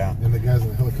 Yeah. And the guys in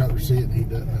the helicopter see it, and he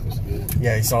doesn't. That was good.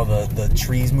 Yeah, he saw the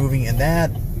trees moving, and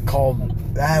that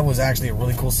was actually a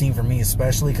really cool scene for me,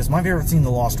 especially because my favorite scene in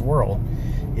The Lost World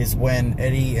is when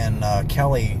Eddie and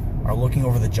Kelly are looking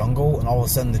over the jungle, and all of a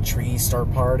sudden the trees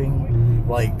start parting,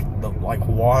 like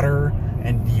water,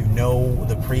 and you know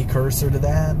the precursor to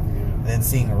that. And then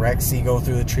seeing Rexy go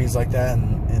through the trees like that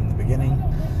in the beginning,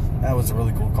 that was a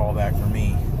really cool callback for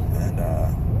me. And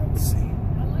let's see.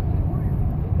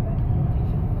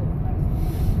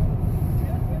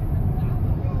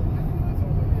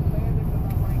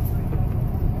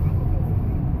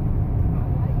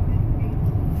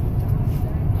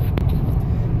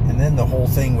 And then the whole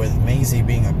thing with Maisie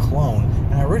being a clone,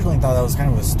 and I originally thought that was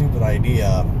kind of a stupid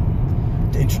idea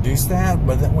to introduce that,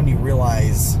 but then when you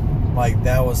realize like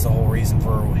that was the whole reason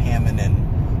for Hammond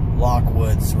and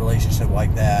Lockwood's relationship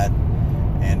like that,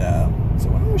 and So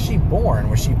when was she born?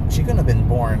 Was she couldn't have been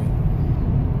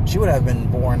born? She would have been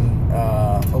born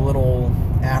a little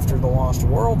after the Lost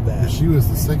World then. But she was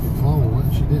the second clone,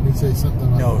 wasn't she? Didn't he say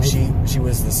something like No, that? she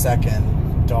was the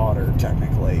second daughter,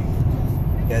 technically.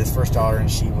 He had his first daughter, and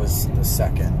she was the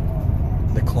second,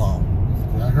 the clone.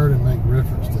 I heard him make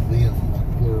reference to them,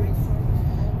 like plural.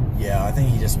 Yeah, I think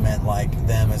he just meant like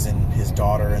them as in his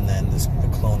daughter, and then the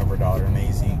clone of her daughter,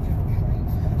 Maisie.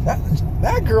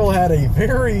 That girl had a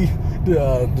very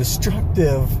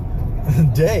destructive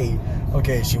day.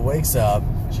 Okay, she wakes up.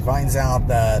 She finds out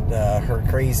that her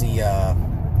crazy,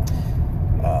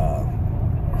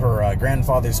 her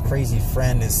grandfather's crazy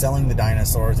friend is selling the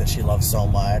dinosaurs that she loves so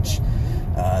much.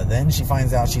 Then she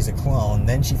finds out she's a clone.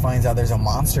 Then she finds out there's a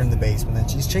monster in the basement. Then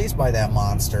she's chased by that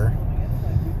monster.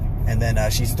 And then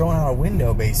she's thrown out a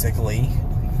window, basically.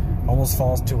 Almost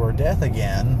falls to her death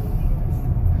again.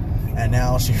 And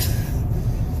now she...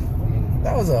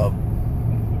 that was a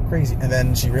crazy... And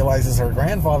then she realizes her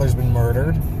grandfather's been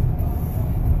murdered.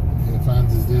 And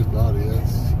finds his dead body.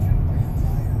 That's...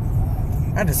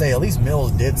 I have to say, at least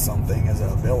Mills did something as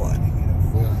a villain.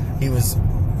 Yeah. He was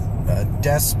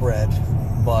desperate,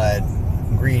 but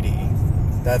greedy.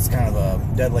 That's kind of a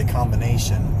deadly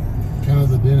combination. Kind of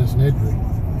the Dennis Nedry.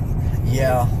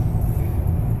 Yeah.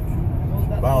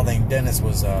 But I don't think Dennis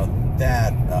was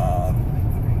that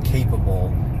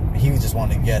capable. He was just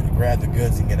wanting to grab the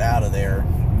goods and get out of there.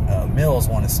 Mills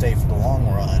wanted to stay for the long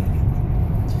run.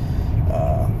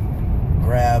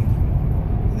 Grab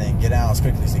and then get out as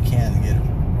quickly as he can and get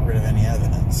rid of any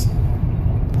evidence.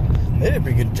 They did a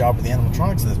pretty good job with the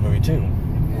animatronics in this movie too.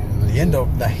 Yeah,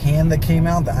 the hand that came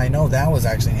out, I know that was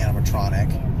actually an animatronic.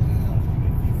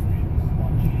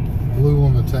 Blue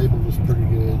on the table was pretty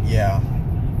good. Yeah.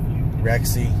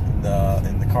 Rexy in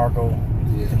the cargo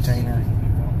container.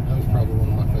 That was probably one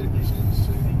of my favorite scenes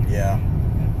too. Yeah.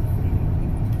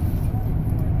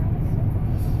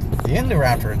 The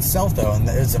Indoraptor itself, though, and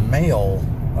it's a male.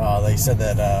 They said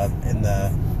that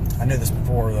I knew this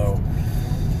before though,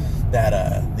 that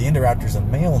the Indoraptor is a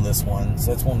male in this one,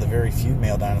 so it's one of the very few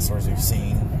male dinosaurs we've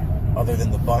seen, other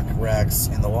than the Buck Rex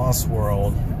in the Lost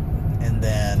World, and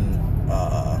then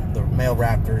the male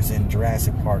raptors in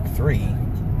Jurassic Park 3.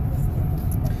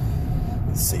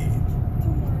 Let's see.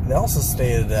 They also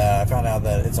stated, I found out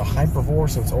that it's a hypervore,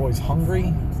 so it's always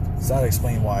hungry. So that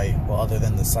explains why, well, other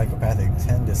than the psychopathic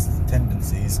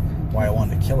tendencies, why I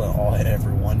wanted to kill it all at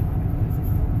everyone.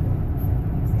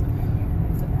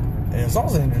 And it was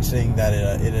also interesting that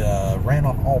it ran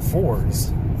on all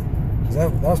fours.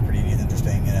 That was pretty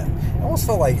interesting. And it almost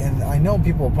felt like, and I know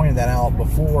people pointed that out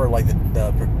before, like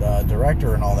the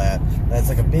director and all that, that it's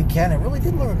like a big cat. And it really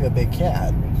did look like a big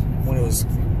cat when it was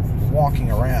walking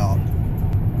around.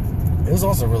 It was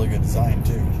also a really good design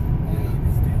too.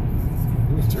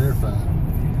 It was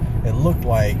terrifying. It looked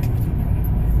like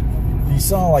you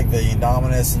saw like the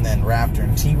Indominus and then Raptor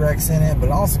and T-Rex in it, but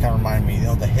it also kind of reminded me,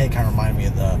 the head kind of reminded me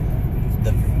of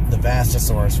the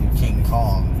Vastosaurus from King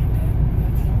Kong,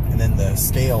 and then the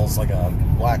scales like a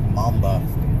black mamba.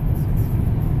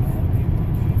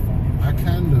 I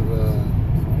kind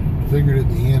of figured at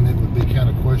the end it would be kind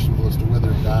of questionable as to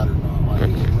whether it died or not. Like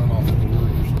it would run off in the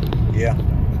woods. Yeah.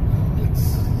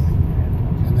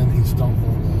 And then he stomped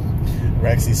on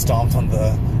Rexy stomped on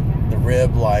the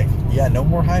rib like, yeah, no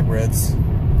more hybrids.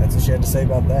 That's what she had to say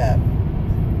about that.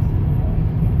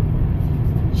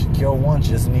 She killed one,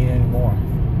 she doesn't need any more.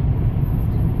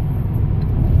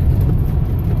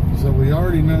 So we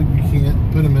already know you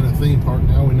can't put them in a theme park.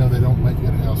 Now we know they don't make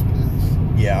good house pets.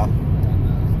 Yeah.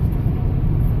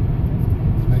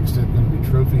 The next step going to be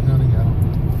trophy hunting. I don't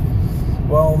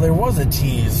know. Well, there was a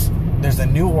tease. There's a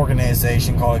new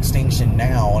organization called Extinction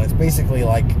Now, and it's basically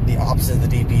like the opposite of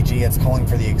the DPG. It's calling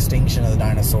for the extinction of the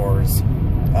dinosaurs,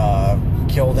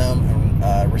 kill them,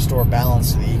 and restore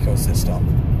balance to the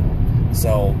ecosystem.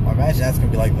 So I imagine that's going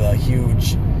to be like the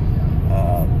huge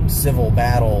civil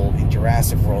battle in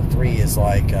Jurassic World 3 is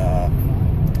like,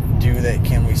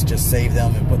 can we just save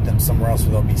them and put them somewhere else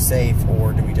where they'll be safe,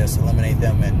 or do we just eliminate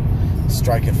them and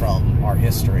strike it from our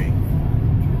history?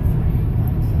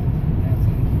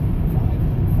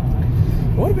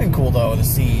 It would have been cool though to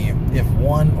see if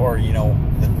one, or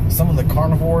some of the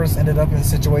carnivores ended up in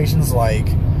situations like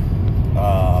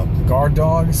guard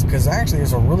dogs, because actually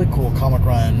there's a really cool comic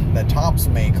run that Topps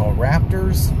made called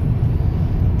Raptors,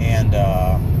 and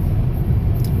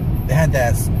they had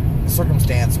that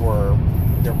circumstance where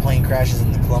their plane crashes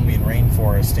in the Colombian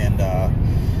rainforest, and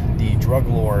the drug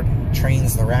lord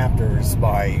trains the raptors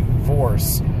by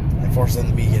force and forces them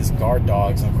to be his guard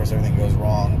dogs, and of course everything goes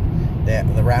wrong.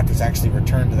 The raptors actually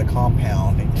return to the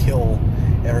compound and kill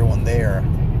everyone there.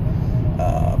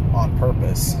 on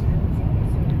purpose.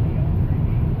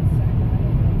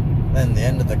 Then the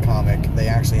end of the comic, they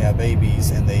actually have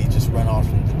babies and they just run off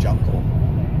into the jungle.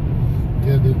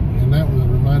 Yeah, and that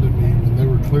reminded me when they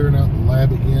were clearing out the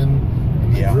lab again,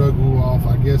 and they drug Wu off.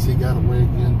 I guess he got away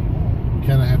again. You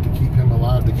kind of have to keep him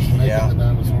alive to keep making the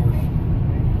dinosaurs.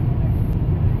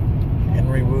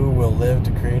 Henry Wu will live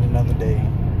to create another day,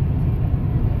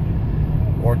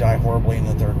 or die horribly in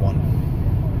the third one.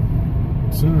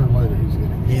 Sooner or later,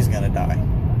 he's gonna die.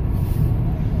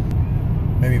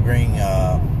 Maybe bring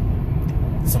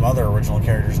some other original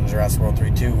characters in Jurassic World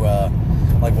 3 too,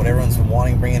 like what everyone's been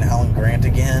wanting, bring in Alan Grant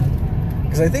again,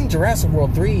 because I think Jurassic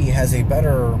World 3 has a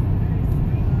better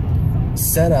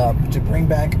setup to bring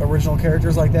back original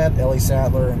characters like that. Ellie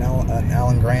Sattler and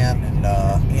Alan Grant and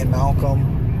Ian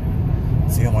Malcolm.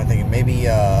 Let's see, what am I thinking? Maybe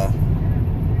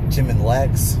Jim and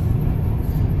Lex.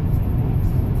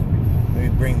 Maybe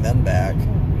bring them back.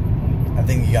 I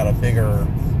think you got a bigger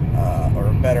or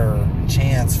a better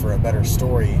chance for a better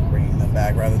story bringing them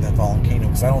back rather than Fallen Kingdom,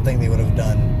 because I don't think they would have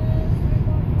done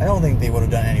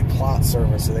any plot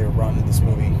service if they were running this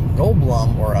movie.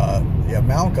 Goldblum or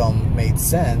Malcolm made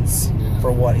sense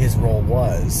for what his role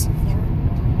was.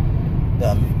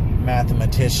 The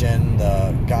mathematician,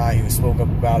 the guy who spoke up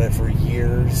about it for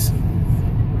years.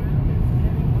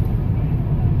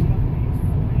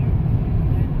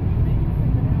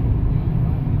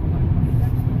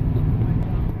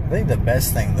 I think the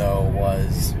best thing though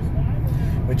was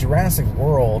with Jurassic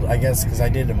World, I guess because I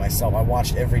did it myself, I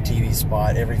watched every TV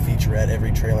spot, every featurette,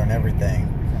 every trailer and everything,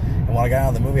 and when I got out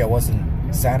of the movie I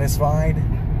wasn't satisfied.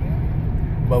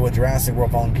 But with Jurassic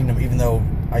World Fallen Kingdom, even though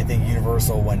I think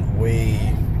Universal went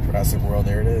way, Jurassic World,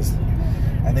 there it is,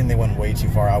 I think they went way too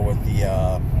far out with the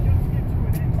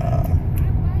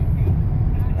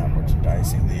not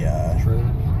merchandising,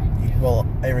 well,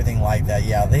 everything like that.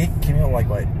 Yeah, they came out like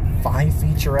what, 5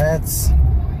 featurettes,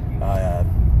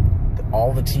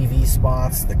 all the TV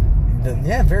spots, they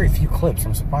had very few clips,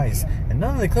 I'm surprised, and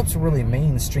none of the clips were really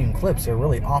mainstream clips. They're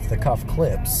really off-the-cuff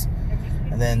clips.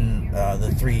 And then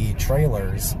the 3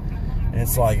 trailers, and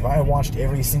it's like, if I had watched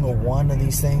every single one of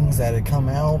these things that had come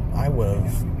out, I would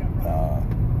have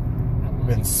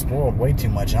been spoiled way too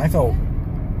much, and I felt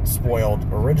spoiled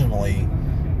originally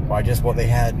by just what they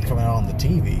had coming out on the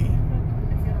TV.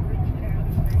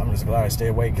 I'm just glad I stayed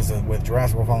away, because with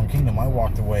Jurassic World Fallen Kingdom, I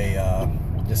walked away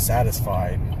just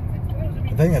satisfied.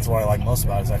 The thing that's what I like most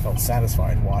about it is I felt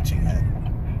satisfied watching it.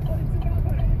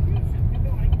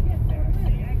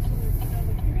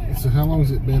 So how long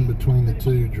has it been between the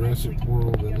 2, Jurassic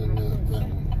World and then that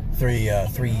one?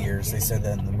 3 years. They said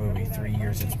that in the movie. 3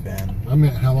 years it's been. I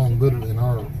meant how long literally in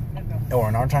our... Oh,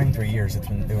 in our time, 3 years. It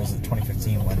was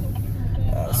 2015 when...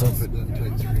 so if it doesn't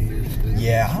take 3 years.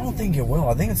 Yeah, I don't think it will.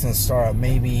 I think it's going to start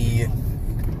maybe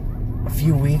a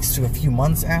few weeks to a few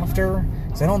months after.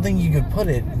 So I don't think you could put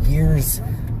it years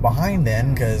behind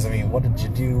then, because, I mean, what did you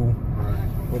do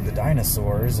with the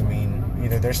dinosaurs? I mean,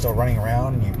 either they're still running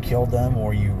around and you killed them,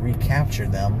 or you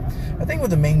recaptured them. I think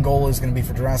what the main goal is going to be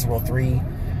for Jurassic World 3,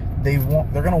 they're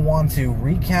going to want to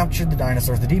recapture the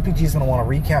dinosaurs. The DPG is going to want to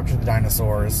recapture the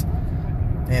dinosaurs.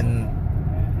 And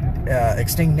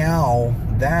Extinct Now,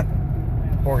 that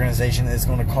organization is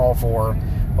going to call for,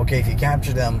 okay, if you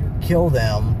capture them, kill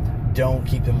them, don't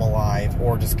keep them alive,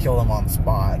 or just kill them on the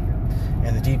spot.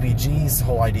 And the DPG's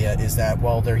whole idea is that,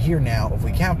 well, they're here now. If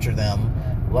we capture them,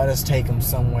 let us take them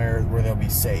somewhere where they'll be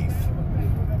safe,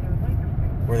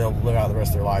 where they'll live out the rest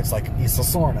of their lives, like Isla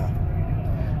Sorna.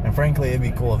 And frankly, it'd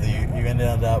be cool if you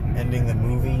ended up ending the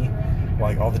movie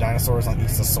like all the dinosaurs on Isla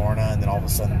Sorna, and then all of a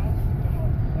sudden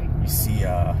you see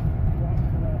a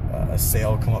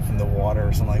sail come up from the water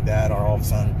or something like that, or all of a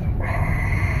sudden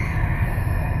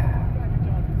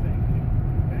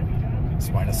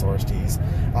Spinosaurus tease.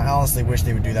 I honestly wish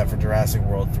they would do that for Jurassic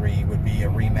World 3. It would be a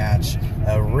rematch,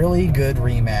 a really good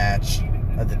rematch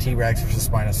of the T-Rex versus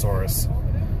Spinosaurus.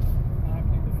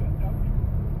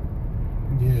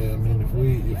 Yeah, I mean,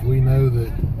 if we know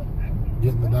that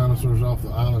getting the dinosaurs off the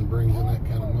island brings in that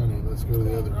kind of money, let's go to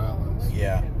the other islands.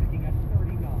 Yeah.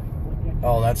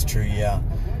 Oh, that's true, yeah.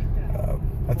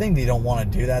 I think they don't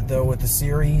want to do that, though, with the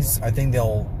series. I think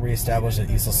they'll reestablish that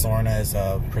Isla Sorna as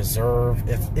a preserve,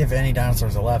 if any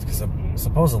dinosaurs are left, because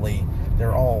supposedly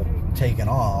they're all taken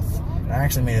off. And I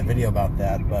actually made a video about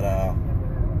that, but,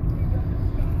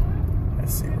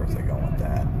 let's see, where's they going with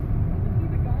that?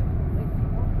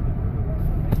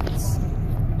 Let's see.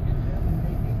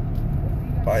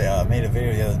 I made a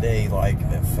video the other day, like,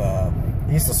 if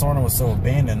Isla Sorna was so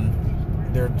abandoned,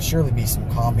 there'd surely be some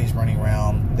compies running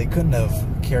around. They couldn't have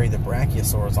carried the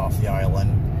brachiosaurs off the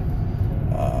island.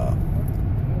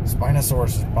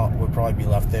 Spinosaurus would probably be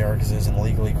left there because it was an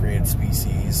illegally created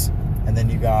species. And then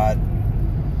you got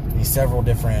these several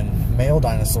different male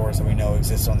dinosaurs that we know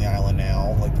exist on the island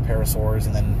now, like the parasaurs,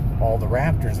 and then all the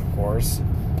raptors, of course.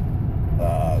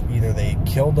 Either they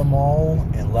killed them all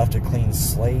and left a clean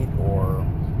slate, or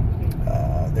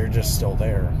they're just still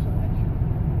there.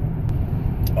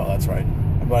 Oh, that's right.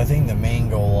 But I think the main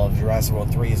goal of Jurassic World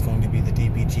 3 is going to be the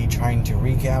DPG trying to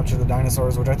recapture the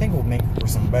dinosaurs, which I think will make for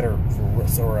some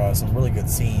some really good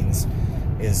scenes,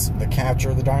 is the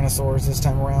capture of the dinosaurs this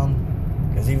time around.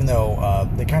 Because even though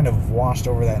they kind of washed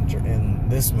over that in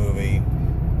this movie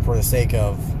for the sake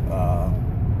of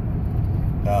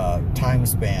time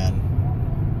span,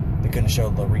 they couldn't show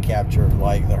the recapture,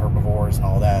 like the herbivores and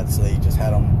all that, so they just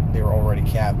had them, they were already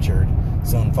captured.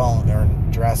 So in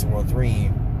Jurassic World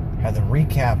 3, had them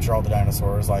recapture all the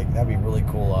dinosaurs. Like, that'd be really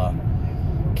cool.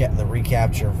 The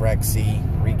recapture of Rexy,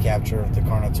 recapture of the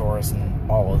Carnotaurus,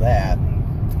 and all of that.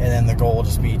 And then the goal will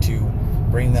just be to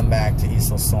bring them back to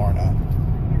Isla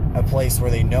Sorna, a place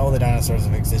where they know the dinosaurs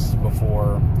have existed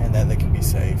before and that they can be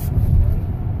safe,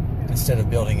 instead of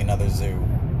building another zoo.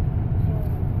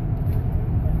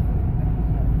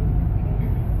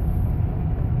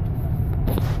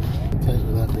 Tank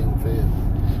without being fed.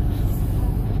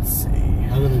 Let's see.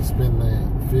 How do they spin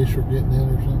that? Fish were getting in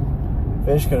or something?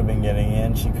 Fish could have been getting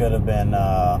in. She could have been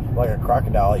like a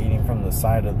crocodile eating from the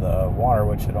side of the water,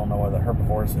 which I don't know whether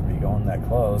herbivores would be going that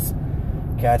close.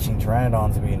 Catching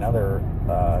pteranodons would be another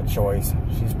choice.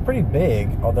 She's pretty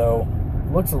big, although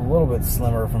looks a little bit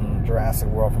slimmer from Jurassic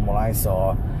World from what I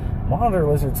saw. Monitor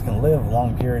lizards can live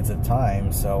long periods of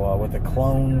time, so with the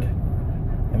cloned,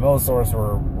 and Mosasaurus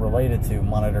were related to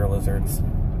monitor lizards,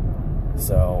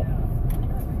 so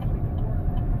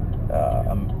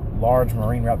a large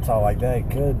marine reptile like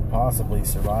that could possibly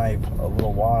survive a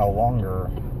little while longer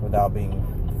without being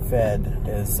fed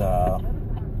as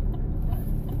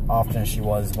often as she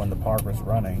was when the park was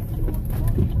running.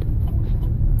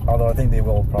 Although I think they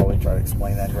will probably try to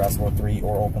explain that in Jurassic World 3,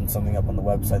 or open something up on the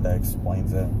website that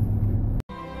explains it.